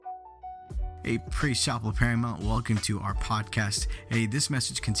Hey, Praise Chapel Paramount, welcome to our podcast. Hey, this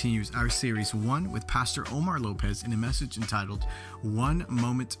message continues our series 1 with Pastor Omar Lopez in a message entitled One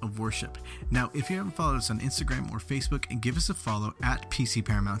Moment of Worship. Now, if you haven't followed us on Instagram or Facebook, give us a follow at PC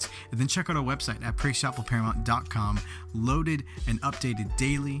Paramount, and then check out our website at praisechapelparamount.com, loaded and updated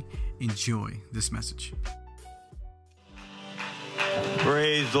daily. Enjoy this message.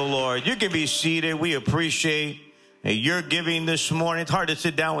 Praise the Lord. You can be seated. We appreciate your giving this morning. It's hard to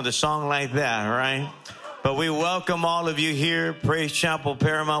sit down with a song like that, right? But we welcome all of you here, Praise Chapel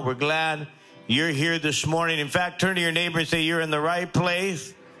Paramount. We're glad you're here this morning. In fact, turn to your neighbor and say, you're in the right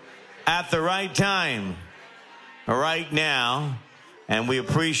place at the right time right now. And we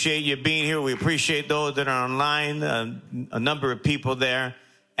appreciate you being here. We appreciate those that are online, a number of people there.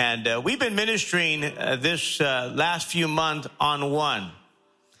 And we've been ministering this last few months on one.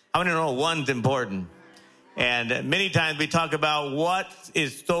 I want to know one's important. And many times we talk about what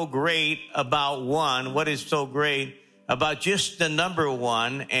is so great about one, what is so great about just the number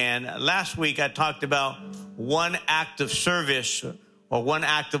one. And last week I talked about one act of service or one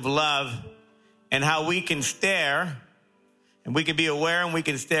act of love and how we can stare and we can be aware and we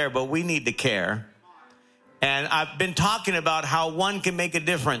can stare, but we need to care. And I've been talking about how one can make a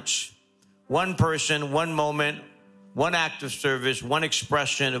difference. One person, one moment, one act of service, one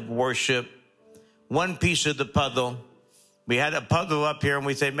expression of worship. One piece of the puzzle. We had a puzzle up here and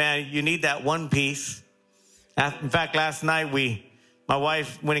we said, man, you need that one piece. In fact, last night my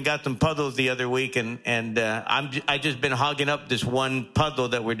wife went and got some puzzles the other week and I just been hogging up this one puzzle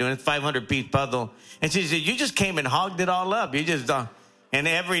that we're doing. It's a 500-piece puzzle. And she said, you just came and hogged it all up. You just, and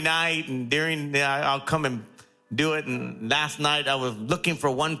every night and I'll come and do it. And last night I was looking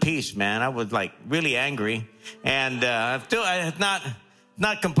for one piece, man. I was like really angry. And it's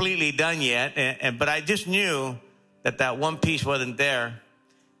not completely done yet, but I just knew that one piece wasn't there.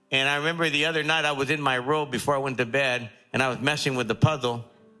 And I remember the other night I was in my robe before I went to bed, and I was messing with the puzzle.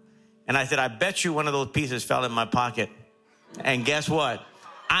 And I said, I bet you one of those pieces fell in my pocket. And guess what?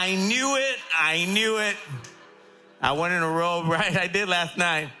 I knew it. I went in a robe, right? I did last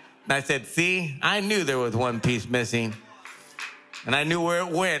night. And I said, see, I knew there was one piece missing. And I knew where it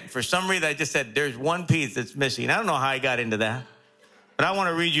went. For some reason, I just said, there's one piece that's missing. I don't know how I got into that. But I want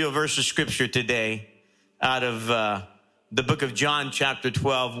to read you a verse of scripture today out of the book of John, chapter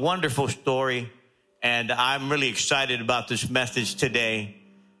 12. Wonderful story. And I'm really excited about this message today.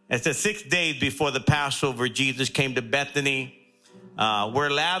 It says 6 days before the Passover, Jesus came to Bethany, where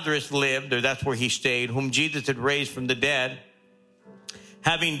Lazarus lived, or that's where he stayed, whom Jesus had raised from the dead.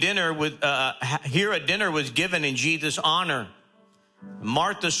 Having dinner here a dinner was given in Jesus' honor.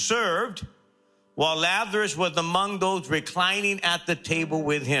 Martha served, while Lazarus was among those reclining at the table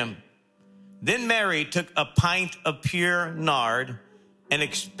with him. Then Mary took a pint of pure nard, an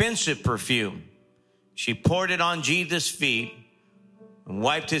expensive perfume. She poured it on Jesus' feet and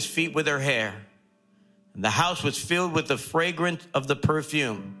wiped his feet with her hair. And the house was filled with the fragrance of the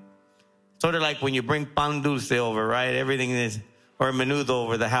perfume. Sort of like when you bring pan dulce over, right? Everything is, or menudo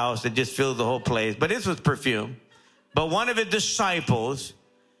over the house, it just fills the whole place. But this was perfume. But one of his disciples,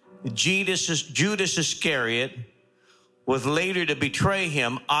 Judas Iscariot, was later to betray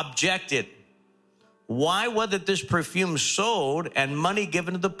him, objected. Why wasn't this perfume sold and money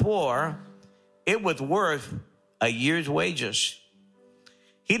given to the poor? It was worth a year's wages.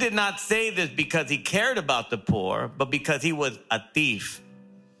 He did not say this because he cared about the poor, but because he was a thief.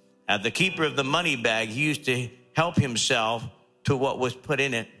 As the keeper of the money bag, he used to help himself to what was put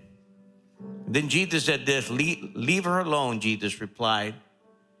in it. Then Jesus said this, leave her alone, Jesus replied.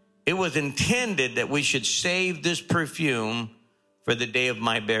 It was intended that we should save this perfume for the day of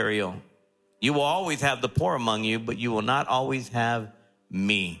my burial. You will always have the poor among you, but you will not always have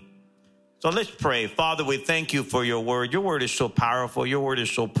me. So let's pray. Father, we thank you for your word. Your word is so powerful. Your word is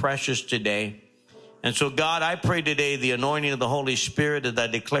so precious today. And so, God, I pray today the anointing of the Holy Spirit as I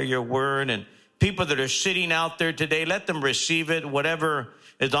declare your word. And people that are sitting out there today, let them receive it, whatever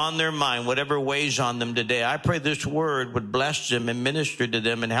is on their mind, whatever weighs on them today. I pray this word would bless them and minister to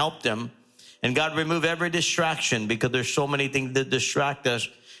them and help them. And God, remove every distraction because there's so many things that distract us,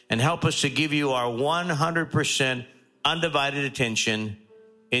 and help us to give you our 100% undivided attention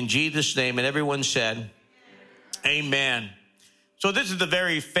in Jesus' name. And everyone said, amen. So this is a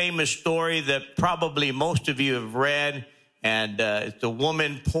very famous story that probably most of you have read. And it's the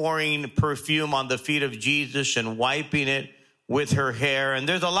woman pouring perfume on the feet of Jesus and wiping it with her hair. And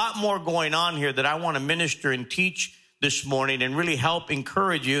there's a lot more going on here that I want to minister and teach this morning and really help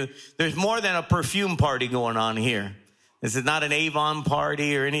encourage you. There's more than a perfume party going on here. This is not an Avon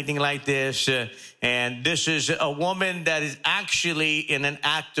party or anything like this. And this is a woman that is actually in an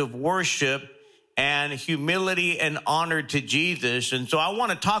act of worship and humility and honor to Jesus. And so I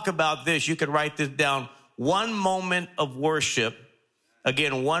want to talk about this. You could write this down. One moment of worship.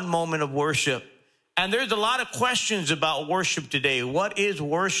 Again, one moment of worship. And there's a lot of questions about worship today. What is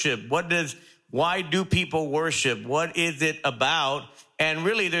worship? Why do people worship? What is it about? And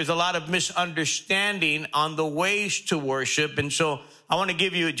really, there's a lot of misunderstanding on the ways to worship. And so I want to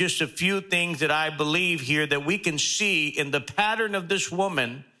give you just a few things that I believe here that we can see in the pattern of this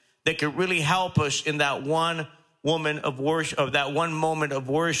woman that could really help us in that one woman of worship, of that one moment of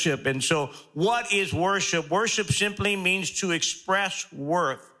worship. And so what is worship? Worship simply means to express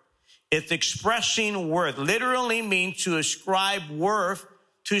worth. It's expressing worth. Literally means to ascribe worth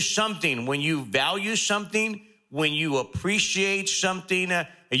to something. When you value something, when you appreciate something,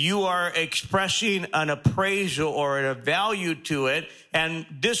 you are expressing an appraisal or a value to it. And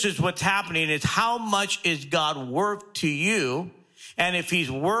this is what's happening, is how much is God worth to you? And if he's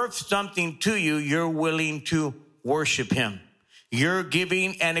worth something to you, you're willing to worship him. You're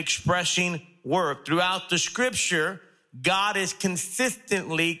giving and expressing worth. Throughout the scripture, God is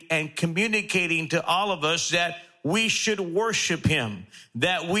consistently and communicating to all of us that we should worship him,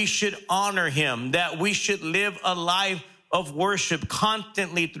 that we should honor him, that we should live a life of worship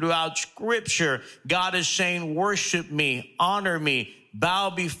constantly throughout scripture. God is saying, worship me, honor me, bow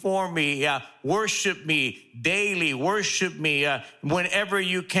before me, worship me daily, worship me whenever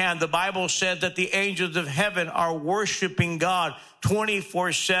you can. The Bible said that the angels of heaven are worshiping God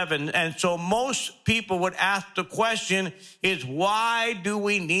 24/7. And so most people would ask the question is, why do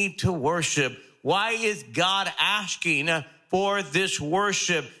we need to worship? Why is God asking for this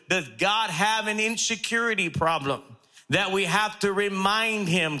worship? Does God have an insecurity problem that we have to remind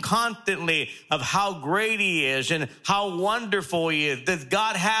him constantly of how great he is and how wonderful he is? Does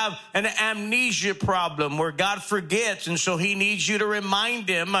God have an amnesia problem where God forgets, and so he needs you to remind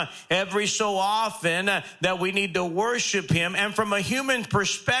him every so often that we need to worship him? And from a human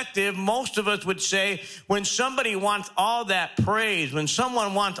perspective, most of us would say when somebody wants all that praise, when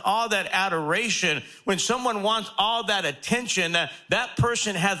someone wants all that adoration, when someone wants all that attention, that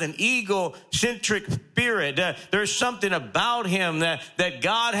person has an egocentric spirit. There's something about him that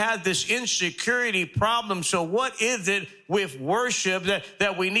God has this insecurity problem. So what is it with worship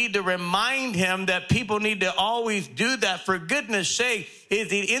that we need to remind him that people need to always do that? For goodness sake, is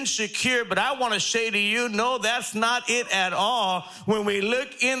he insecure? But I want to say to you, no, that's not it at all. When we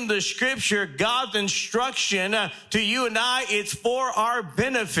look in the scripture, God's instruction to you and I, it's for our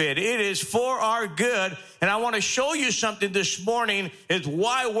benefit. It is for our good. And I want to show you something this morning is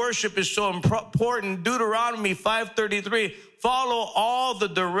why worship is so important. Deuteronomy 5:33, follow all the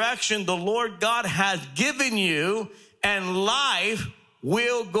direction the Lord God has given you, and life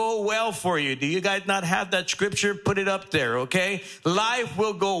will go well for you. Do you guys not have that scripture? Put it up there, okay? Life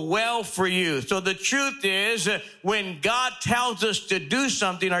will go well for you. So the truth is, when God tells us to do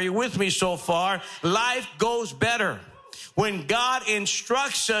something, are you with me so far? Life goes better. When God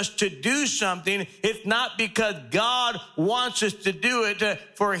instructs us to do something, it's not because God wants us to do it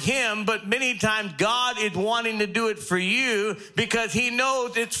for him, but many times God is wanting to do it for you because he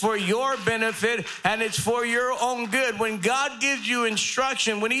knows it's for your benefit and it's for your own good. When God gives you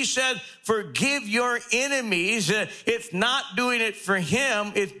instruction, when he says, forgive your enemies, it's not doing it for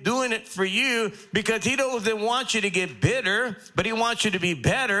him, it's doing it for you, because he doesn't want you to get bitter, but he wants you to be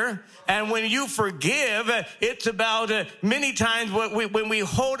better. And when you forgive, it's about many times when we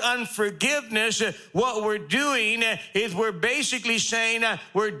hold unforgiveness, what we're doing is we're basically saying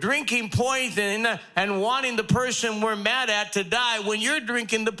we're drinking poison and wanting the person we're mad at to die when you're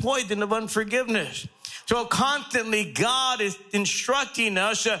drinking the poison of unforgiveness. So constantly God is instructing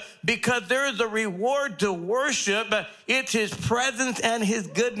us because there is a reward to worship. It's his presence and his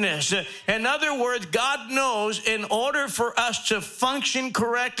goodness. In other words, God knows in order for us to function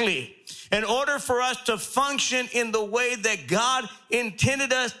correctly, in order for us to function in the way that God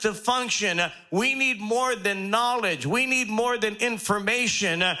intended us to function, we need more than knowledge. We need more than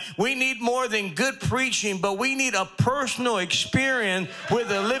information. We need more than good preaching, but we need a personal experience with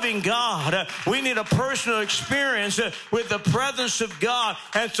the living God. We need a personal experience with the presence of God.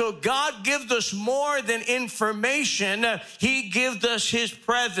 And so God gives us more than information. He gives us his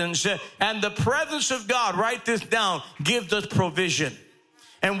presence. And the presence of God, write this down, gives us provision.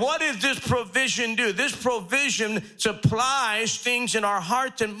 And what does this provision do? This provision supplies things in our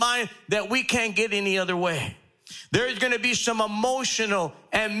hearts and mind that we can't get any other way. There's going to be some emotional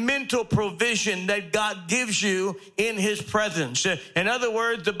and mental provision that God gives you in his presence. In other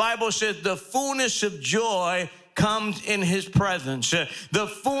words, the Bible says the fullness of joy comes in his presence. The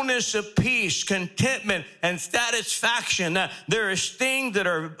fullness of peace, contentment, and satisfaction. There is things that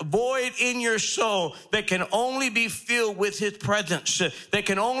are void in your soul that can only be filled with his presence, that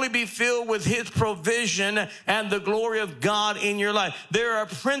can only be filled with his provision and the glory of God in your life. There are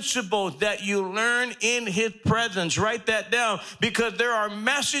principles that you learn in his presence. Write that down, because there are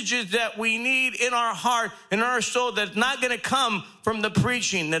messages that we need in our heart, in our soul, that's not going to come from the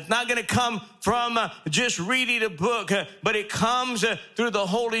preaching, that's not going to come from just reading a book, but it comes through the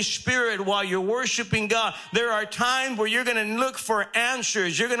Holy Spirit while you're worshiping God. There are times where you're going to look for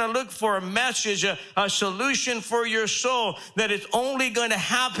answers. You're going to look for a message, a solution for your soul that is only going to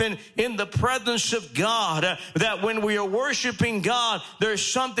happen in the presence of God. That when we are worshiping God, there's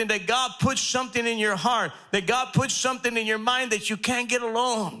something that God puts something in your heart, that God puts something in your mind that you can't get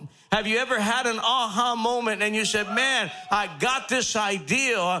alone. Have you ever had an aha moment and you said, man, I got this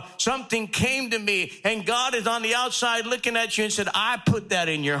idea, something came to me, and God is on the outside looking at you and said, I put that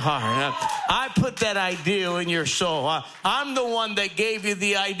in your heart. I put that idea in your soul. I'm the one that gave you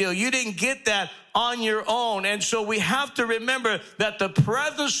the idea. You didn't get that on your own. And so we have to remember that the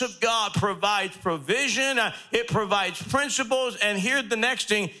presence of God provides provision, it provides principles, and here's the next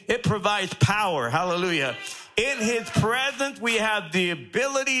thing, it provides power. Hallelujah. In his presence, we have the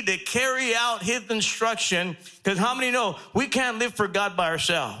ability to carry out his instruction, because how many know we can't live for God by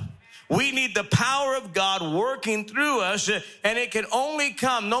ourselves? We need the power of God working through us, and it can only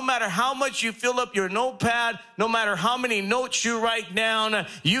come no matter how much you fill up your notepad, no matter how many notes you write down.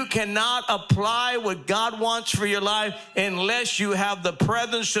 You cannot apply what God wants for your life unless you have the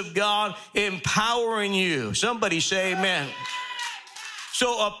presence of God empowering you. Somebody say amen.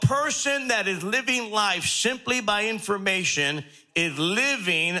 So a person that is living life simply by information is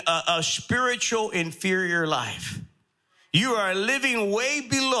living a spiritual inferior life. You are living way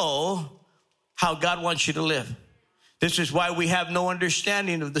below how God wants you to live. This is why we have no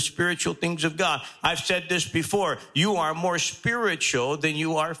understanding of the spiritual things of God. I've said this before. You are more spiritual than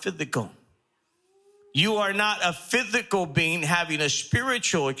you are physical. You are not a physical being having a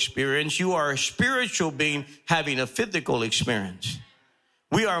spiritual experience. You are a spiritual being having a physical experience.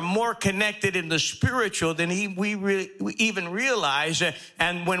 We are more connected in the spiritual than we even realize.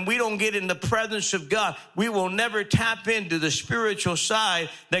 And when we don't get in the presence of God, we will never tap into the spiritual side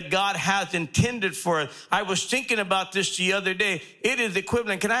that God has intended for us. I was thinking about this the other day. It is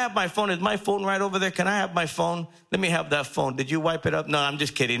equivalent. Can I have my phone? Is my phone right over there? Can I have my phone? Let me have that phone. Did you wipe it up? No, I'm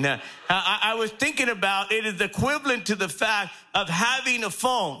just kidding. I was thinking about it is equivalent to the fact of having a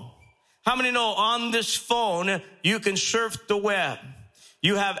phone. How many know on this phone you can surf the web?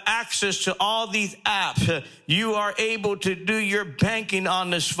 You have access to all these apps. You are able to do your banking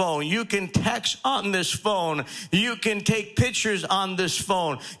on this phone. You can text on this phone. You can take pictures on this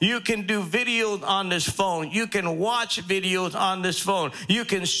phone. You can do videos on this phone. You can watch videos on this phone. You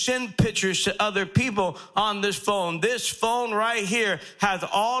can send pictures to other people on this phone. This phone right here has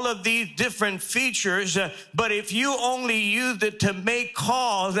all of these different features, but if you only use it to make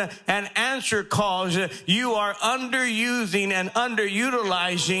calls and answer calls, you are underusing and underutilizing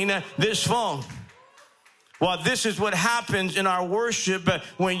this phone. Well, this is what happens in our worship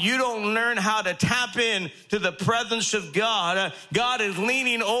when you don't learn how to tap in to the presence of God. God is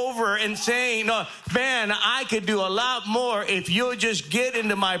leaning over and saying, man, I could do a lot more if you'll just get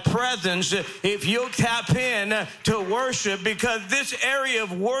into my presence, if you'll tap in to worship, because this area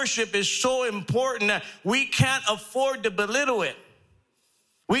of worship is so important. We can't afford to belittle it.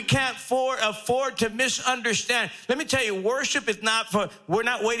 We can't afford to misunderstand. Let me tell you, worship is we're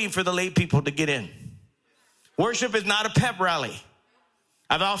not waiting for the late people to get in. Worship is not a pep rally.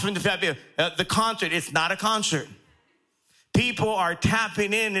 I've often said the concert, it's not a concert. People are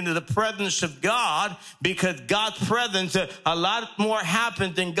tapping into the presence of God, because God's presence, a lot more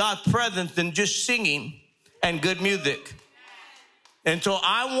happens in God's presence than just singing and good music. And so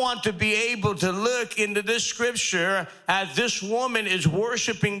I want to be able to look into this scripture as this woman is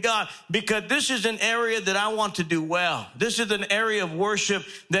worshiping God, because this is an area that I want to do well. This is an area of worship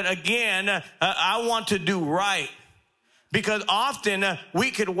that, again, I want to do right. Because often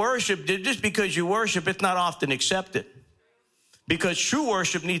we could worship, just because you worship, it's not often accepted. Because true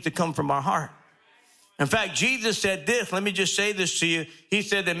worship needs to come from our heart. In fact, Jesus said this. Let me just say this to you. He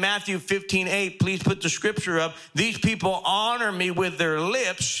said in Matthew 15:8, please put the scripture up. These people honor me with their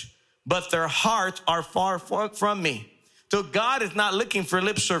lips, but their hearts are far from me. So God is not looking for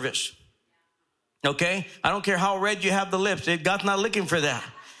lip service. Okay? I don't care how red you have the lips. God's not looking for that.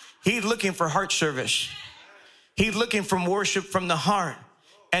 He's looking for heart service. He's looking for worship from the heart.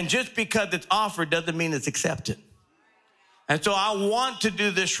 And just because it's offered doesn't mean it's accepted. And so I want to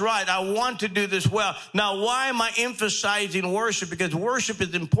do this right. I want to do this well. Now, why am I emphasizing worship? Because worship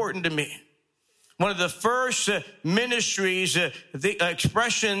is important to me. One of the first ministries, the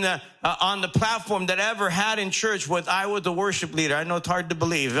expression on the platform that I ever had in church was I was the worship leader. I know it's hard to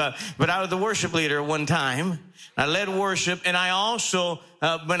believe, but I was the worship leader one time. I led worship, and I also,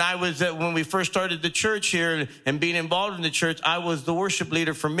 when we first started the church here and being involved in the church, I was the worship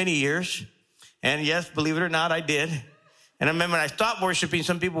leader for many years. And yes, believe it or not, I did. And I remember when I stopped worshiping,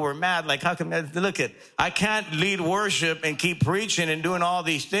 some people were mad, like, how come, I can't lead worship and keep preaching and doing all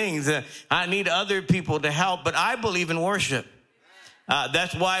these things. I need other people to help, but I believe in worship.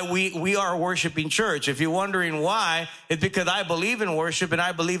 That's why we are a worshiping church. If you're wondering why, it's because I believe in worship and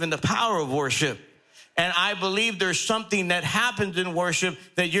I believe in the power of worship. And I believe there's something that happens in worship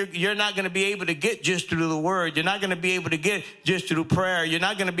that you're not going to be able to get just through the word. You're not going to be able to get just through prayer. You're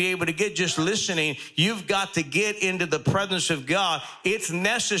not going to be able to get just listening. You've got to get into the presence of God. It's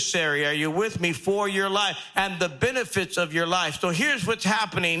necessary. Are you with me? For your life and the benefits of your life. So here's what's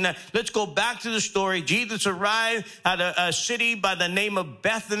happening. Let's go back to the story. Jesus arrived at a city by the name of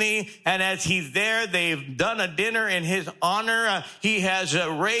Bethany. And as he's there, they've done a dinner in his honor. He has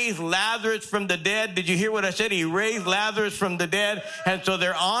raised Lazarus from the dead. Did you hear what I said? He raised Lazarus from the dead. And so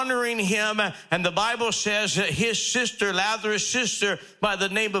they're honoring him. And the Bible says his sister, Lazarus' sister, by the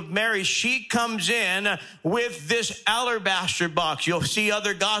name of Mary, she comes in with this alabaster box. You'll see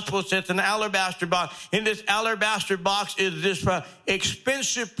other gospels, it's an alabaster box. In this alabaster box is this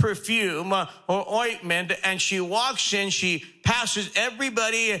expensive perfume or ointment. And she walks in, she passes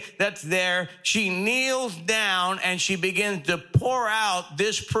everybody that's there. She kneels down and she begins to pour out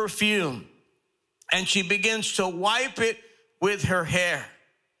this perfume. And she begins to wipe it with her hair.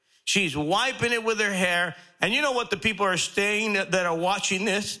 She's wiping it with her hair. And you know what the people are saying that are watching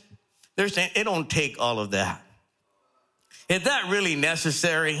this? They're saying, it don't take all of that. Is that really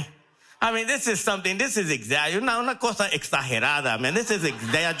necessary? I mean, this is exaggerated. Una cosa exagerada, man. This is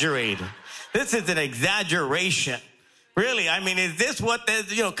exaggerated. This is an exaggeration. Really, I mean, is this what,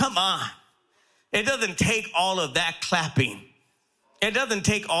 come on. It doesn't take all of that clapping. It doesn't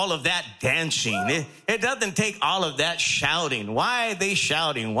take all of that dancing. It doesn't take all of that shouting. Why are they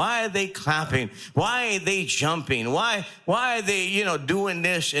shouting? Why are they clapping? Why are they jumping? Why are they, doing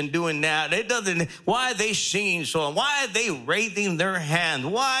this and doing that? Why are they singing so? Why are they raising their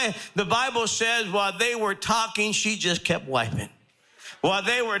hand? Why? The Bible says while they were talking, she just kept wiping. While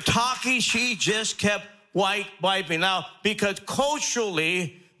they were talking, she just kept wiping. Now, because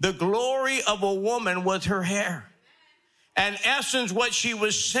culturally, the glory of a woman was her hair. And in essence, what she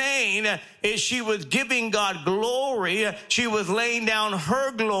was saying is she was giving God glory. She was laying down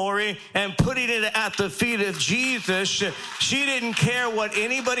her glory and putting it at the feet of Jesus. She didn't care what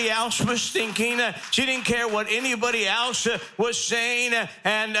anybody else was thinking. She didn't care what anybody else was saying.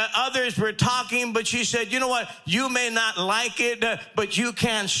 And others were talking, but she said, you know what? You may not like it, but you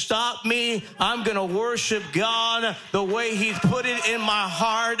can't stop me. I'm going to worship God the way he's put it in my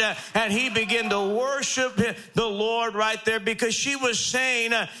heart. And he began to worship the Lord right there, because she was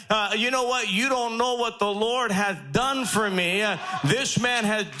saying, you know what? You don't know what the Lord has done for me. This man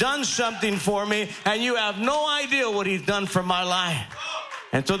has done something for me, and you have no idea what he's done for my life.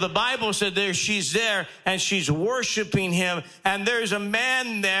 And so the Bible said she's there and she's worshiping him. And there's a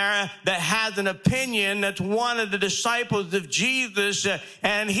man there that has an opinion, that's one of the disciples of Jesus,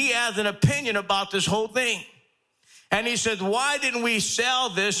 and he has an opinion about this whole thing. And he said, why didn't we sell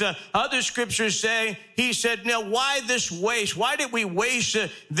this? Other scriptures say, he said, now why this waste? Why did we waste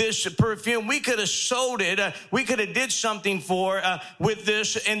this perfume? We could have sold it. We could have did something with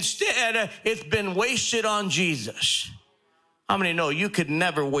this. Instead, it's been wasted on Jesus. How many know you could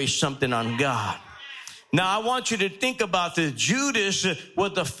never waste something on God? Now, I want you to think about this. Judas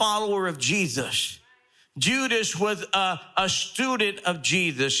was the follower of Jesus. Judas was a student of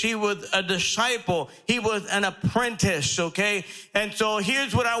Jesus. He was a disciple. He was an apprentice, okay? And so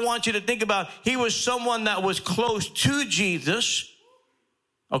here's what I want you to think about. He was someone that was close to Jesus,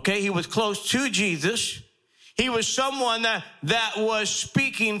 okay? He was close to Jesus. He was someone that was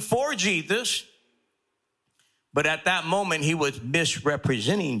speaking for Jesus. But at that moment, he was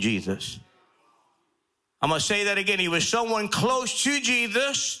misrepresenting Jesus. I'm going to say that again. He was someone close to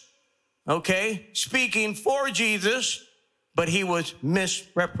Jesus, okay, speaking for Jesus, but he was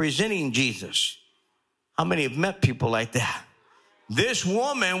misrepresenting Jesus. How many have met people like that? This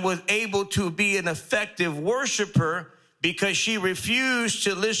woman was able to be an effective worshiper because she refused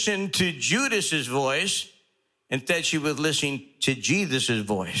to listen to Judas's voice. Instead, she was listening to Jesus's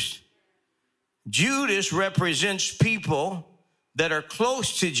voice. Judas represents people that are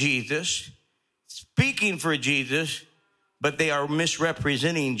close to Jesus, speaking for Jesus, but they are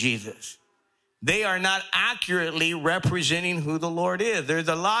misrepresenting Jesus. They are not accurately representing who the Lord is. There's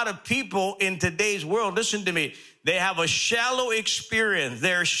a lot of people in today's world, listen to me, they have a shallow experience.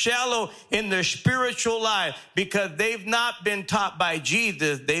 They're shallow in their spiritual life because they've not been taught by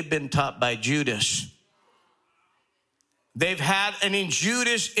Jesus. They've been taught by Judas. They've had an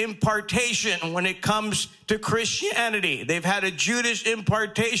Judas impartation when it comes to Christianity. They've had a Judas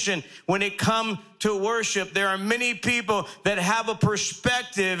impartation when it comes to worship. There are many people that have a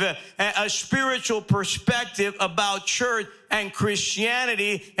perspective, a spiritual perspective about church and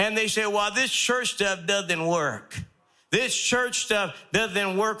Christianity, and they say, well, this church stuff doesn't work. This church stuff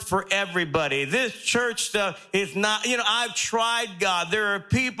doesn't work for everybody. This church stuff is not, I've tried God. There are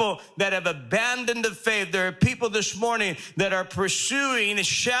people that have abandoned the faith. There are people this morning that are pursuing a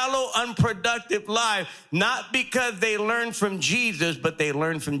shallow, unproductive life, not because they learned from Jesus, but they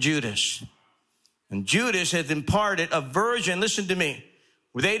learned from Judas. And Judas has imparted a version, listen to me,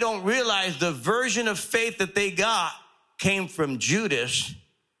 they don't realize the version of faith that they got came from Judas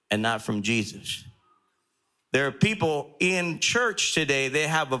and not from Jesus. There are people in church today, they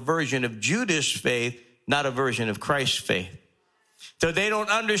have a version of Judas' faith, not a version of Christ's faith. So they don't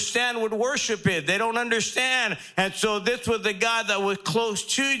understand what worship is. They don't understand. And so this was the guy that was close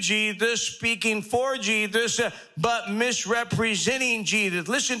to Jesus, speaking for Jesus, but misrepresenting Jesus.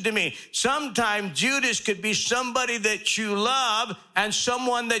 Listen to me. Sometimes Judas could be somebody that you love and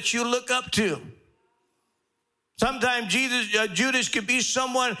someone that you look up to. Sometimes Judas could be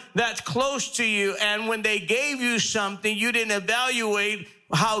someone that's close to you, and when they gave you something, you didn't evaluate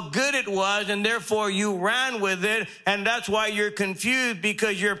how good it was, and therefore you ran with it, and that's why you're confused,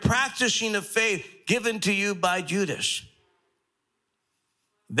 because you're practicing a faith given to you by Judas.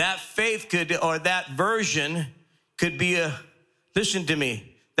 That faith that version could be listen to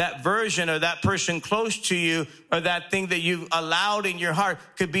me, that version or that person close to you or that thing that you've allowed in your heart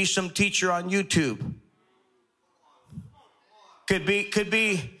could be some teacher on YouTube. Could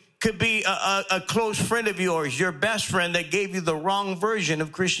be a close friend of yours, your best friend that gave you the wrong version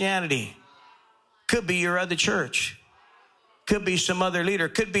of Christianity. Could be your other church. Could be some other leader.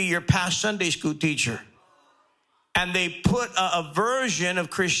 Could be your past Sunday school teacher. And they put a version of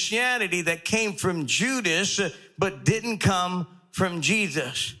Christianity that came from Judas, but didn't come from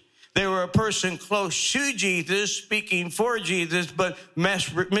Jesus. They were a person close to Jesus, speaking for Jesus, but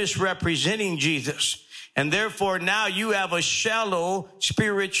misrepresenting Jesus. And therefore, now you have a shallow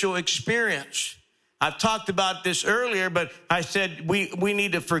spiritual experience. I've talked about this earlier, but I said we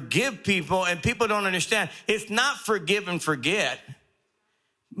need to forgive people, and people don't understand. It's not forgive and forget.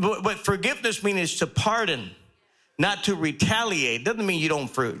 But forgiveness means to pardon, not to retaliate. Doesn't mean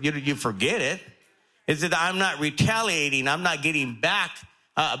you forget it. It's that I'm not retaliating. I'm not getting back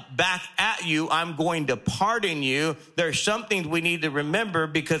at you. I'm going to pardon you. There's some things we need to remember,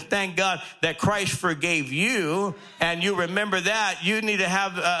 because thank God that Christ forgave you, and you remember that. You need to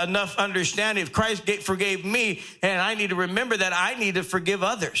have enough understanding. If Christ forgave me, and I need to remember that I need to forgive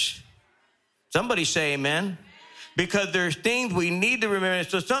others. Somebody say amen. Because there's things we need to remember.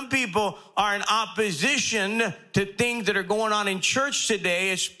 So some people are in opposition to things that are going on in church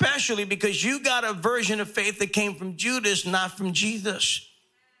today, especially because you got a version of faith that came from Judas, not from Jesus.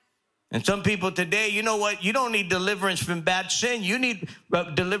 And some people today, you know what? You don't need deliverance from bad sin. You need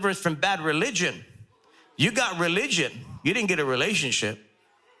deliverance from bad religion. You got religion. You didn't get a relationship.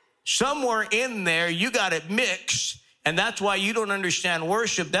 Somewhere in there, you got it mixed. And that's why you don't understand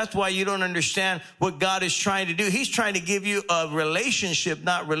worship. That's why you don't understand what God is trying to do. He's trying to give you a relationship,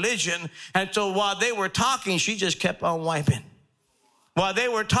 not religion. And so while they were talking, she just kept on wiping. While they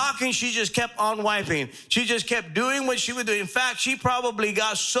were talking, she just kept on wiping. She just kept doing what she was doing. In fact, she probably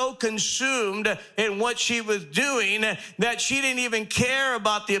got so consumed in what she was doing that she didn't even care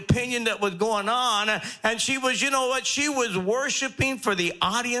about the opinion that was going on. And she was, she was worshiping for the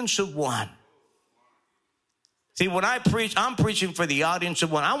audience of one. See, when I preach, I'm preaching for the audience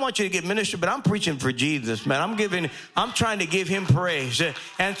of one. I want you to get ministered, but I'm preaching for Jesus, man. I'm trying to give him praise.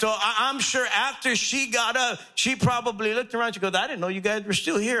 And so I'm sure after she got up, she probably looked around. She goes, I didn't know you guys were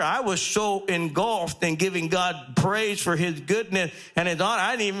still here. I was so engulfed in giving God praise for his goodness and his honor.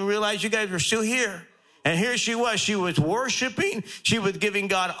 I didn't even realize you guys were still here. And here she was worshiping, she was giving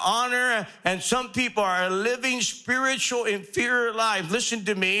God honor, and some people are living spiritual inferior lives. Listen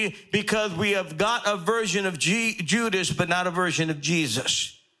to me, because we have got a version of Judas, but not a version of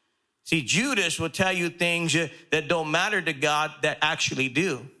Jesus. See, Judas will tell you things that don't matter to God that actually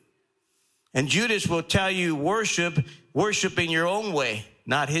do. And Judas will tell you worship in your own way,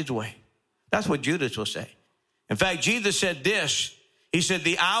 not his way. That's what Judas will say. In fact, Jesus said this. He said,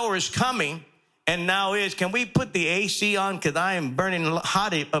 the hour is coming, and now is. Can we put the AC on? Because I am burning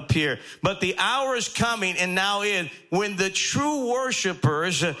hot up here. But the hour is coming and now is when the true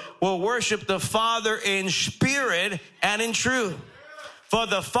worshipers will worship the Father in spirit and in truth. For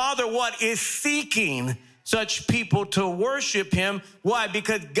the Father, what is seeking such people to worship him. Why?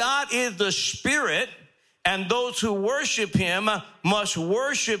 Because God is the Spirit, and those who worship him must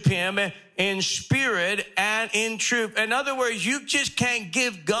worship him in spirit and in truth. In other words, you just can't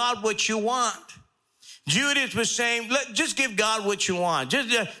give God what you want. Judas was saying, just give God what you want.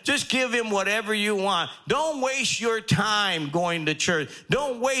 Just give him whatever you want. Don't waste your time going to church.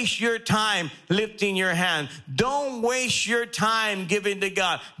 Don't waste your time lifting your hand. Don't waste your time giving to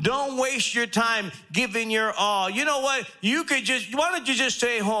God. Don't waste your time giving your all. You know what? Why don't you just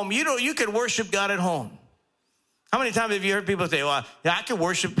stay home? You can worship God at home. How many times have you heard people say, well, I can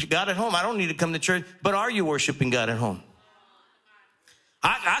worship God at home. I don't need to come to church. But are you worshiping God at home?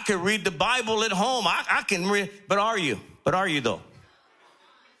 I can read the Bible at home. I can read, but are you? But are you though?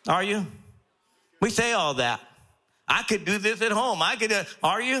 Are you? We say all that. I could do this at home.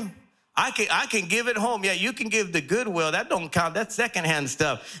 Are you? I can give at home. Yeah, you can give the goodwill. That don't count. That's secondhand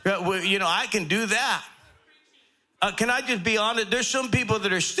stuff. I can do that. Can I just be honest? There's some people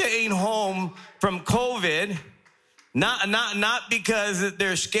that are staying home from COVID, not because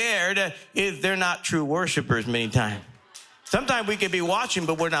they're scared. They're not true worshipers many times. Sometimes we can be watching,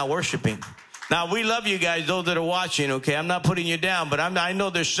 but we're not worshiping. Now, we love you guys, those that are watching, okay? I'm not putting you down, but I know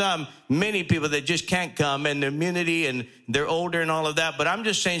there's many people that just can't come, and the immunity, and they're older and all of that. But I'm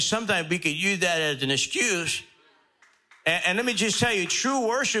just saying sometimes we could use that as an excuse. And let me just tell you, true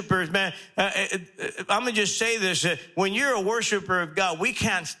worshipers, man, I'm going to just say this. When you're a worshiper of God, we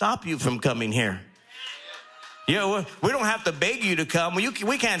can't stop you from coming here. We don't have to beg you to come.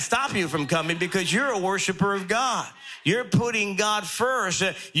 We can't stop you from coming because you're a worshiper of God. You're putting God first.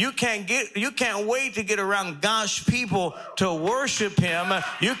 You can't wait to get around God's people to worship him.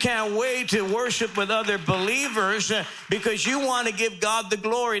 You can't wait to worship with other believers because you want to give God the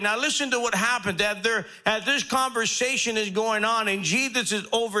glory. Now listen to what happens as this conversation is going on, and Jesus is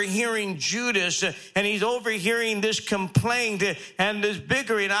overhearing Judas, and he's overhearing this complaint and this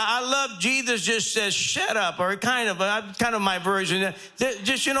bickering. I love Jesus just says, shut up, or kind of my version.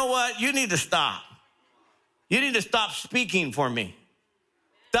 Just, you know what? You need to stop. You need to stop speaking for me.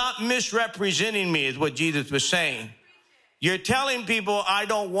 Stop misrepresenting me is what Jesus was saying. You're telling people I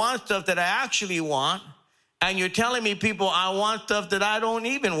don't want stuff that I actually want, and you're telling me people I want stuff that I don't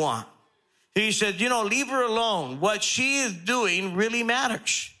even want. He said, leave her alone. What she is doing really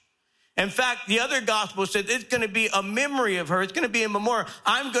matters. In fact, the other gospel said it's going to be a memory of her. It's going to be a memorial.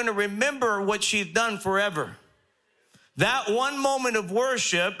 I'm going to remember what she's done forever. That one moment of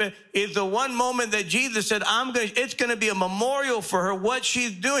worship is the one moment that Jesus said, it's going to be a memorial for her, what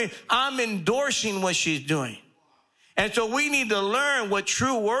she's doing. I'm endorsing what she's doing. And so we need to learn what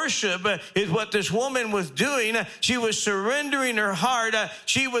true worship is, what this woman was doing. She was surrendering her heart.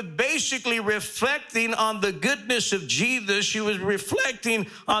 She was basically reflecting on the goodness of Jesus. She was reflecting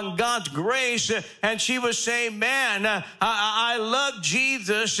on God's grace. And she was saying, man, I love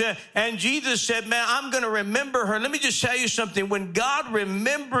Jesus. And Jesus said, man, I'm going to remember her. Let me just tell you something. When God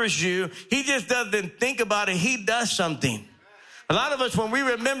remembers you, he just doesn't think about it. He does something. A lot of us, when we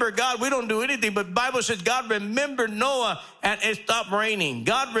remember God, we don't do anything. But the Bible says God remembered Noah and it stopped raining.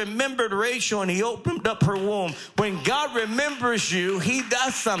 God remembered Rachel and he opened up her womb. When God remembers you, he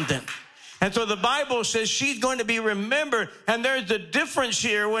does something. And so the Bible says she's going to be remembered. And there's a difference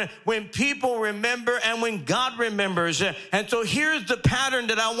here when people remember and when God remembers. And so here's the pattern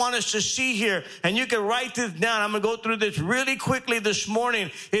that I want us to see here. And you can write this down. I'm going to go through this really quickly this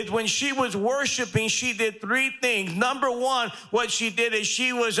morning. Is when she was worshiping, she did three things. Number one, what she did is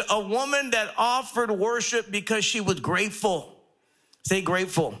she was a woman that offered worship because she was grateful. Say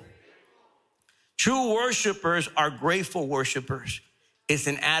grateful. True worshipers are grateful worshipers. It's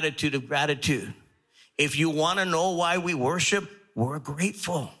an attitude of gratitude. If you want to know why we worship, we're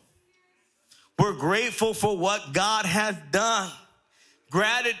grateful. We're grateful for what God has done.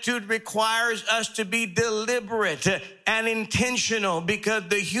 Gratitude requires us to be deliberate and intentional because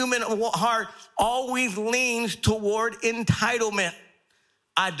the human heart always leans toward entitlement.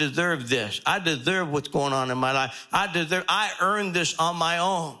 I deserve this. I deserve what's going on in my life. I earned this on my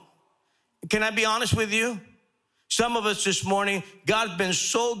own. Can I be honest with you? Some of us this morning, God's been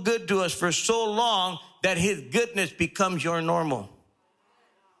so good to us for so long that his goodness becomes your normal.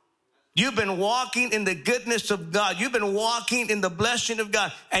 You've been walking in the goodness of God. You've been walking in the blessing of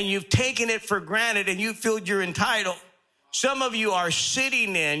God, and you've taken it for granted, and you feel you're entitled. Some of you are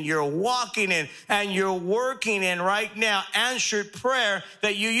sitting in, you're walking in, and you're working in right now answered prayer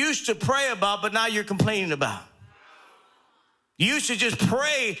that you used to pray about, but now you're complaining about. You used to just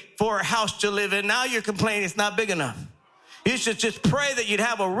pray for a house to live in. Now you're complaining it's not big enough. You should just pray that you'd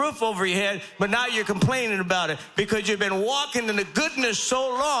have a roof over your head, but now you're complaining about it because you've been walking in the goodness so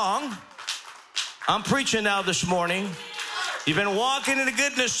long. I'm preaching now this morning. You've been walking in the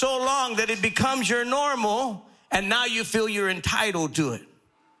goodness so long that it becomes your normal, and now you feel you're entitled to it.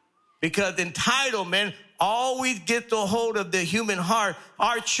 Because entitlement always gets a hold of the human heart.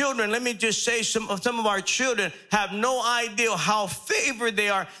 Our children, let me just say, some of our children have no idea how favored they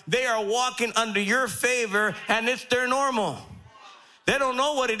are. They are walking under your favor, and it's their normal. They don't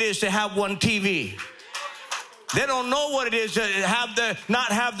know what it is to have one TV. They don't know what it is to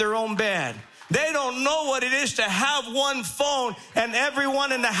not have their own bed. They don't know what it is to have one phone, and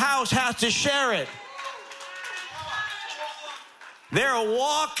everyone in the house has to share it. They're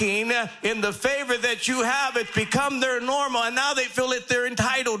walking in the favor that you have. It's become their normal, and now they feel that they're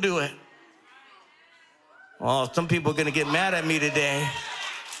entitled to it. Oh, some people are going to get mad at me today.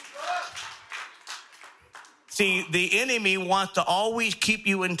 See, the enemy wants to always keep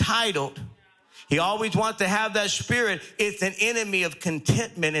you entitled. He always wants to have that spirit. It's an enemy of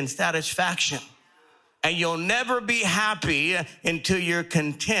contentment and satisfaction. And you'll never be happy until you're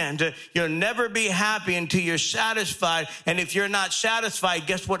content. You'll never be happy until you're satisfied. And if you're not satisfied,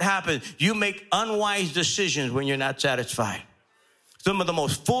 guess what happens? You make unwise decisions when you're not satisfied. Some of the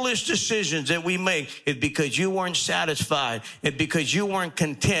most foolish decisions that we make is because you weren't satisfied. It's because you weren't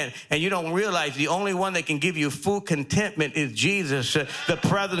content. And you don't realize the only one that can give you full contentment is Jesus, the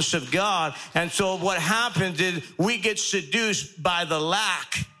presence of God. And so what happens is we get seduced by the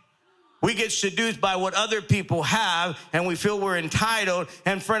lack. We get seduced by what other people have, and we feel we're entitled.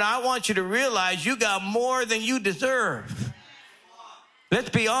 And friend, I want you to realize you got more than you deserve.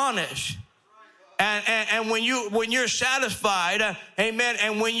 Let's be honest. And when you're satisfied, amen,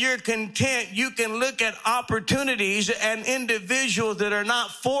 and when you're content, you can look at opportunities and individuals that are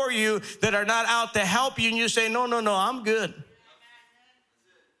not for you, that are not out to help you, and you say, no, I'm good.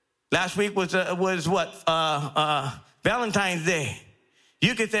 Last week was Valentine's Day.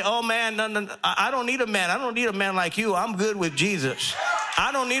 You could say, oh man, no, I don't need a man. I don't need a man like you. I'm good with Jesus.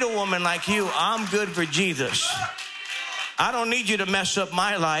 I don't need a woman like you. I'm good for Jesus. I don't need you to mess up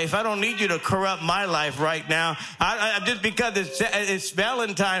my life. I don't need you to corrupt my life right now. Just because it's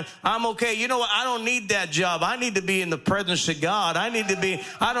Valentine, I'm okay. You know what? I don't need that job. I need to be in the presence of God. I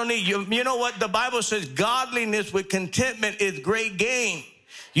don't need you. You know what? The Bible says godliness with contentment is great gain.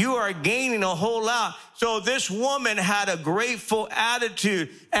 You are gaining a whole lot. So this woman had a grateful attitude.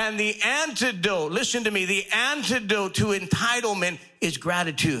 And the antidote, listen to me, the antidote to entitlement is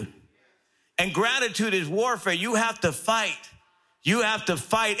gratitude. And gratitude is warfare. You have to fight. You have to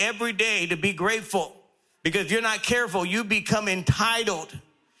fight every day to be grateful. Because if you're not careful, you become entitled.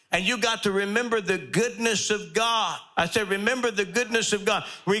 And you got to remember the goodness of God. I said, remember the goodness of God.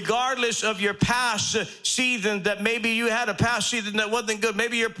 Regardless of your past season, that maybe you had a past season that wasn't good.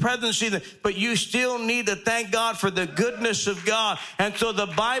 Maybe your present season. But you still need to thank God for the goodness of God. And so the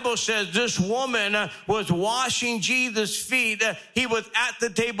Bible says this woman was washing Jesus' feet. He was at the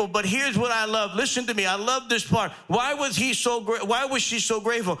table. But here's what I love. Listen to me. I love this part. Why was she so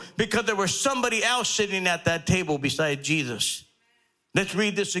grateful? Because there was somebody else sitting at that table beside Jesus. Let's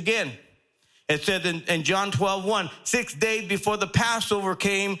read this again. It says in John 12:1, 6 days before the Passover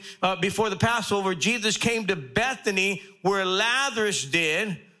Jesus came to Bethany where Lazarus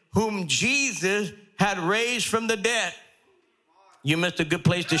did, whom Jesus had raised from the dead. You missed a good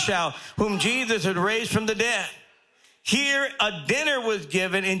place to shout. Whom Jesus had raised from the dead. Here a dinner was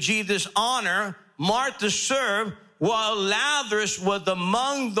given in Jesus' honor. Martha served, while Lazarus was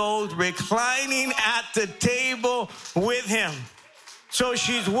among those reclining at the table with him. So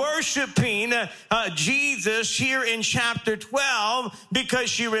she's worshiping Jesus here in chapter 12 because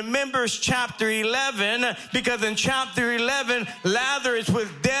she remembers chapter 11, because in chapter 11, Lazarus was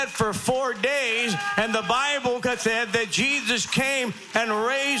dead for 4 days, and the Bible said that Jesus came and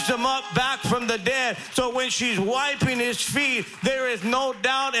raised him up back from the dead. So when she's wiping his feet, there is no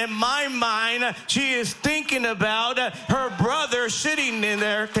doubt in my mind she is thinking about her brother sitting in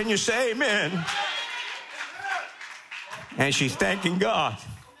there. Can you say amen? And she's thanking God.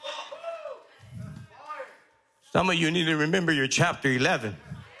 Some of you need to remember your chapter 11.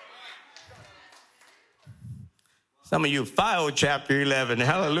 Some of you filed chapter 11.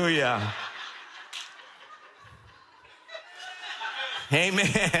 Hallelujah.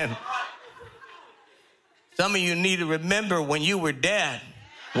 Amen. Some of you need to remember when you were dead,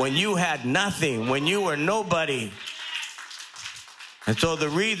 when you had nothing, when you were nobody. And so the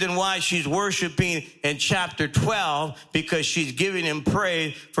reason why she's worshiping in chapter 12, because she's giving him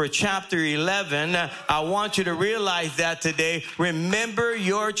praise for chapter 11. I want you to realize that today. Remember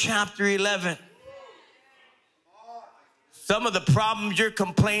your chapter 11. Some of the problems you're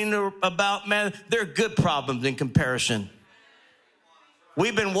complaining about, man, they're good problems in comparison.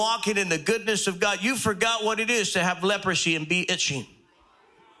 We've been walking in the goodness of God. You forgot what it is to have leprosy and be itching.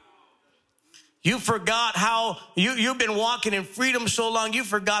 You forgot how you've been walking in freedom so long, you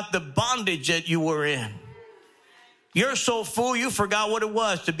forgot the bondage that you were in. You're so full, you forgot what it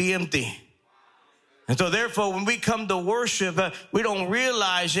was to be empty. And so therefore, when we come to worship, we don't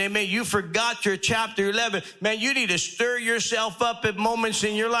realize, amen, you forgot your chapter 11. Man, you need to stir yourself up at moments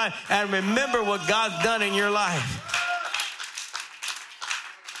in your life and remember what God's done in your life.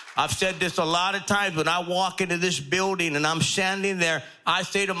 I've said this a lot of times. When I walk into this building and I'm standing there, I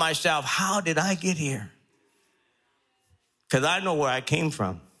say to myself, how did I get here? Because I know where I came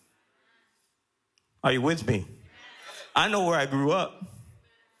from. Are you with me? I know where I grew up.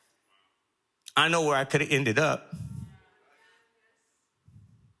 I know where I could have ended up.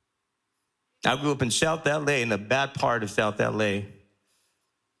 I grew up in South LA, in the bad part of South LA.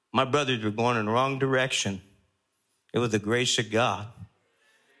 My brothers were going in the wrong direction. It was the grace of God.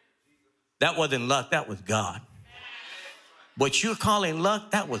 That wasn't luck, that was God. What you're calling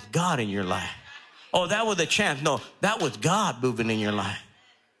luck, that was God in your life. Oh, that was a chance. No, that was God moving in your life.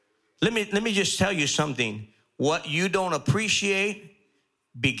 Let me just tell you something. What you don't appreciate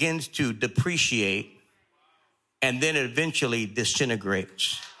begins to depreciate, and then it eventually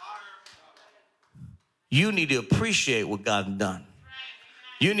disintegrates. You need to appreciate what God's done.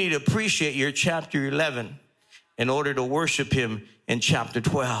 You need to appreciate your chapter 11 in order to worship him in chapter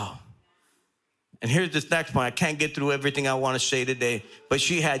 12. And here's this next point. I can't get through everything I want to say today, but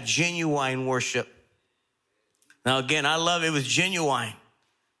she had genuine worship. Now, again, I love it was genuine.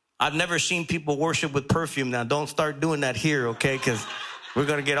 I've never seen people worship with perfume. Now, don't start doing that here, okay? Because we're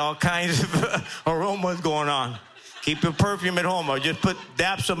going to get all kinds of aromas going on. Keep your perfume at home or just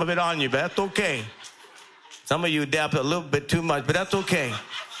dab some of it on you, but that's okay. Some of you dab a little bit too much, but that's okay.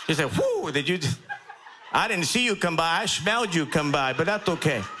 You say, whoo, I didn't see you come by. I smelled you come by, but that's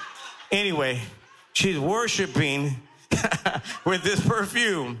okay. Anyway, she's worshiping with this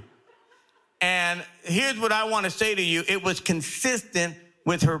perfume. And here's what I want to say to you. It was consistent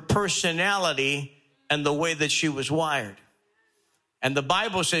with her personality and the way that she was wired. And the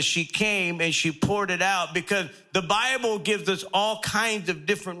Bible says she came and she poured it out, because the Bible gives us all kinds of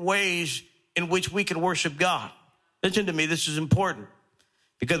different ways in which we can worship God. Listen to me, this is important.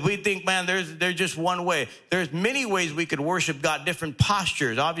 Because we think, man, there's just one way. There's many ways we could worship God, different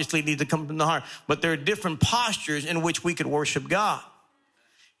postures. Obviously, it needs to come from the heart. But there are different postures in which we could worship God.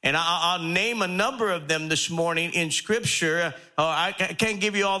 And I'll name a number of them this morning in Scripture. I can't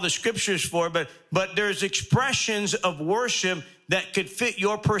give you all the scriptures for it, but there's expressions of worship that could fit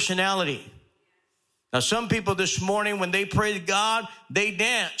your personality. Now, some people this morning, when they praise God, they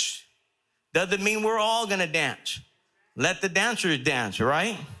dance. Doesn't mean we're all going to dance. Let the dancers dance,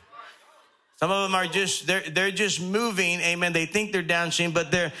 right? Some of them are just, they're just moving, amen. They think they're dancing, but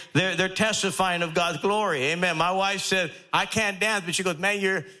they're testifying of God's glory, amen. My wife said, I can't dance, but she goes, man,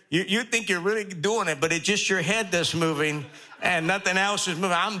 you think you're really doing it, but it's just your head that's moving and nothing else is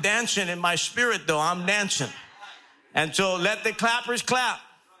moving. I'm dancing in my spirit, though. I'm dancing. And so let the clappers clap.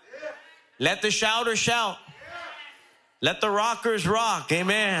 Let the shouters shout. Let the rockers rock,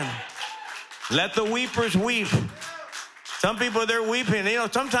 amen. Let the weepers weep. Some people, they're weeping. You know,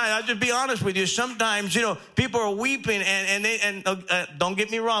 sometimes, I'll just be honest with you. Sometimes, you know, people are weeping and don't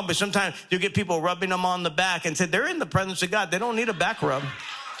get me wrong, but sometimes you get people rubbing them on the back and say they're in the presence of God. They don't need a back rub.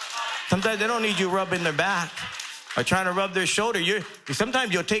 Sometimes they don't need you rubbing their back or trying to rub their shoulder.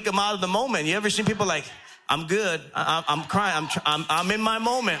 Sometimes you'll take them out of the moment. You ever seen people like, I'm good. I'm crying. I'm in my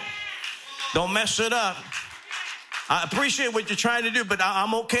moment. Don't mess it up. I appreciate what you're trying to do, but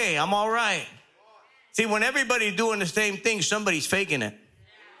I'm okay. I'm all right. See, when everybody's doing the same thing, somebody's faking it.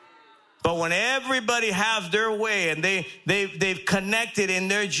 But when everybody has their way and they've connected in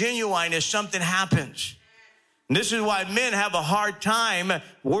their genuineness, something happens. And this is why men have a hard time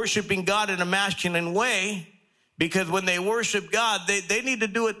worshiping God in a masculine way, because when they worship God, they need to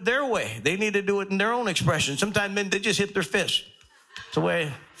do it their way. They need to do it in their own expression. Sometimes men, they just hit their fist. It's the way.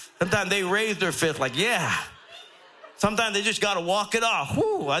 Sometimes they raise their fist like, yeah. Sometimes they just got to walk it off.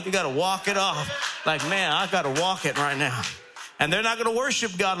 Whoo, I just got to walk it off. Like, man, I got to walk it right now. And they're not going to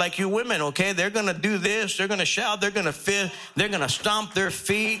worship God like you women, okay? They're going to do this. They're going to shout. They're going to fit. They're going to stomp their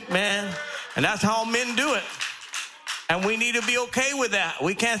feet, man. And that's how men do it. And we need to be okay with that.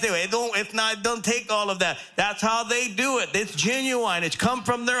 We can't say, it don't take all of that. That's how they do it. It's genuine. It's come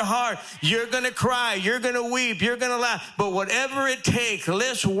from their heart. You're going to cry. You're going to weep. You're going to laugh. But whatever it takes,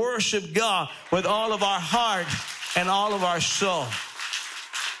 let's worship God with all of our heart and all of our soul.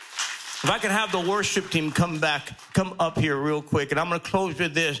 If I can have the worship team come up here real quick. And I'm going to close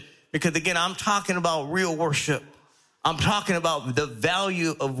with this because, again, I'm talking about real worship. I'm talking about the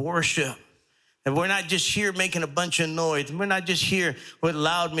value of worship. And we're not just here making a bunch of noise. We're not just here with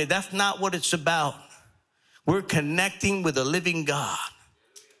loud music. That's not what it's about. We're connecting with a living God.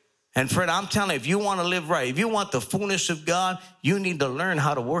 And friend, I'm telling you, if you want to live right, if you want the fullness of God, you need to learn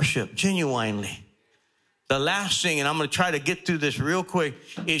how to worship genuinely. The last thing, and I'm going to try to get through this real quick,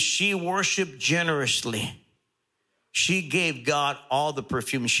 is she worshiped generously. She gave God all the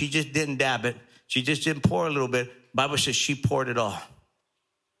perfume. She just didn't dab it. She just didn't pour a little bit. The Bible says she poured it all.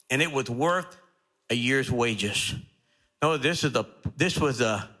 And it was worth a year's wages. No, this was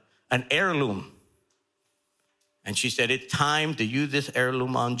an heirloom. And she said, it's time to use this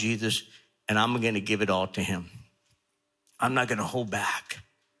heirloom on Jesus, and I'm going to give it all to him. I'm not going to hold back.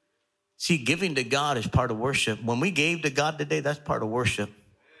 See, giving to God is part of worship. When we gave to God today, that's part of worship.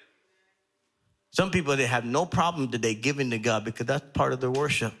 Some people, they have no problem today giving to God because that's part of their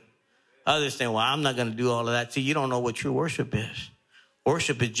worship. Others say, well, I'm not going to do all of that. See, you don't know what true worship is.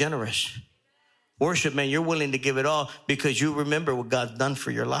 Worship is generous. Worship, man, you're willing to give it all because you remember what God's done for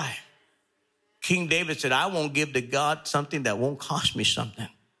your life. King David said, I won't give to God something that won't cost me something.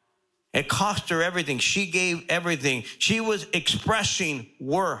 It cost her everything. She gave everything. She was expressing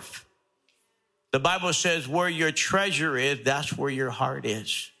worth. The Bible says where your treasure is, that's where your heart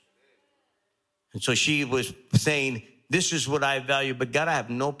is. And so she was saying, this is what I value, but God, I have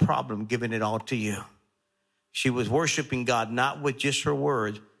no problem giving it all to you. She was worshiping God, not with just her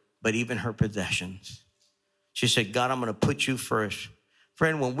words, but even her possessions. She said, God, I'm going to put you first.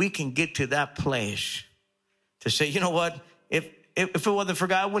 Friend, when we can get to that place to say, you know what? If it wasn't for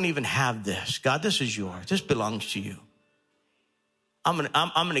God, I wouldn't even have this. God, this is yours. This belongs to you. I'm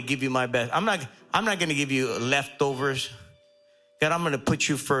gonna give you my best. I'm not going to give you leftovers. God, I'm going to put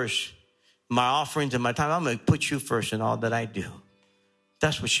you first. My offerings and my time, I'm going to put you first in all that I do.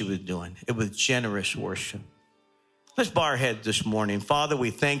 That's what she was doing. It was generous worship. Let's bow our heads this morning. Father, we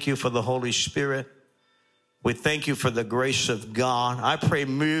thank you for the Holy Spirit. We thank you for the grace of God. I pray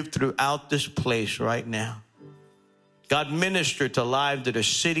move throughout this place right now. God, minister to lives that are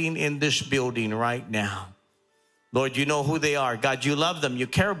sitting in this building right now. Lord, you know who they are. God, you love them. You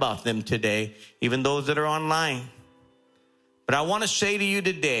care about them today, even those that are online. But I want to say to you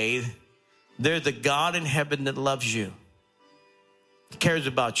today, there's a God in heaven that loves you, cares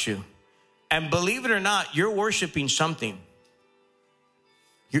about you. And believe it or not, you're worshiping something.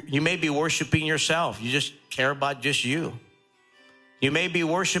 You may be worshiping yourself. You just care about just you. You may be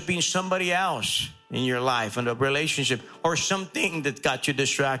worshiping somebody else in your life, in a relationship, or something that got you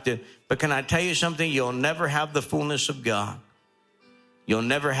distracted. But can I tell you something? You'll never have the fullness of God. You'll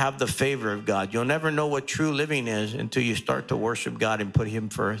never have the favor of God. You'll never know what true living is until you start to worship God and put him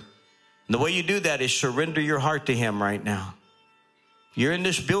first. And the way you do that is surrender your heart to him right now. You're in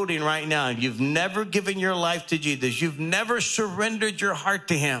this building right now. You've never given your life to Jesus. You've never surrendered your heart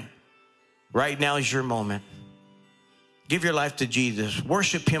to him. Right now is your moment. Give your life to Jesus.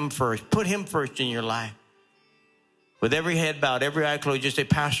 Worship him first. Put him first in your life. With every head bowed, every eye closed, just say,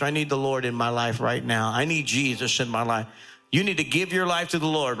 Pastor, I need the Lord in my life right now. I need Jesus in my life. You need to give your life to the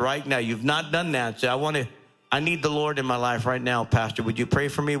Lord right now. You've not done that. Say, I need the Lord in my life right now, Pastor. Would you pray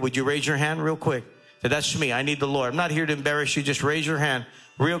for me? Would you raise your hand real quick? Say, that's me. I need the Lord. I'm not here to embarrass you. Just raise your hand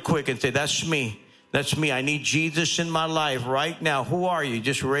real quick and say, that's me. That's me. I need Jesus in my life right now. Who are you?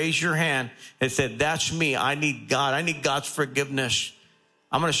 Just raise your hand and say, that's me. I need God. I need God's forgiveness.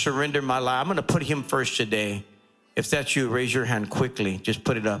 I'm going to surrender my life. I'm going to put him first today. If that's you, raise your hand quickly. Just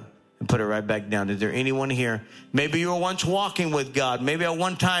put it up and put it right back down. Is there anyone here? Maybe you were once walking with God. Maybe at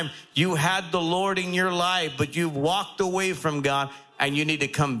one time you had the Lord in your life, but you've walked away from God and you need to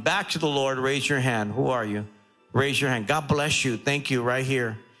come back to the Lord. Raise your hand. Who are you? Raise your hand. God bless you. Thank you. Right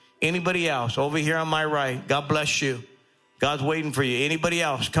here. Anybody else? Over here on my right. God bless you. God's waiting for you. Anybody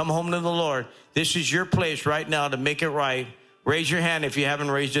else? Come home to the Lord. This is your place right now to make it right. Raise your hand if you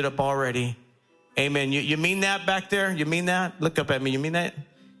haven't raised it up already. Amen. You mean that back there? You mean that? Look up at me. You mean that?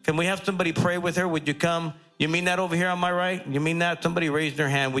 Can we have somebody pray with her? Would you come? You mean that over here on my right? You mean that? Somebody raised their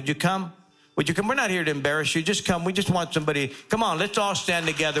hand. Would you come? Would you come? We're not here to embarrass you. Just come. We just want somebody. Come on, let's all stand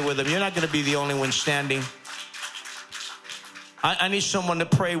together with them. You're not going to be the only one standing. I need someone to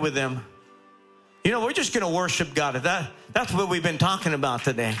pray with them. You know, we're just going to worship God. That's what we've been talking about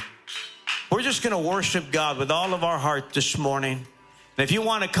today. we're just going to worship God with all of our heart this morning. And if you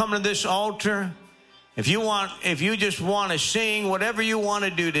want to come to this altar, if you just want to sing, whatever you want to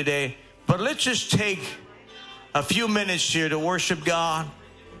do today, but let's just take a few minutes here to worship God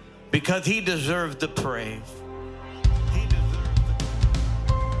because he deserves the praise.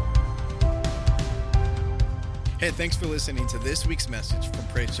 Hey, thanks for listening to this week's message from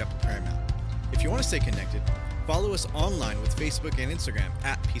Praise Chapel Paramount. If you want to stay connected, follow us online with Facebook and Instagram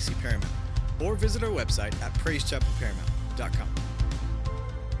at PC Paramount, or visit our website at praisechapelparamount.com.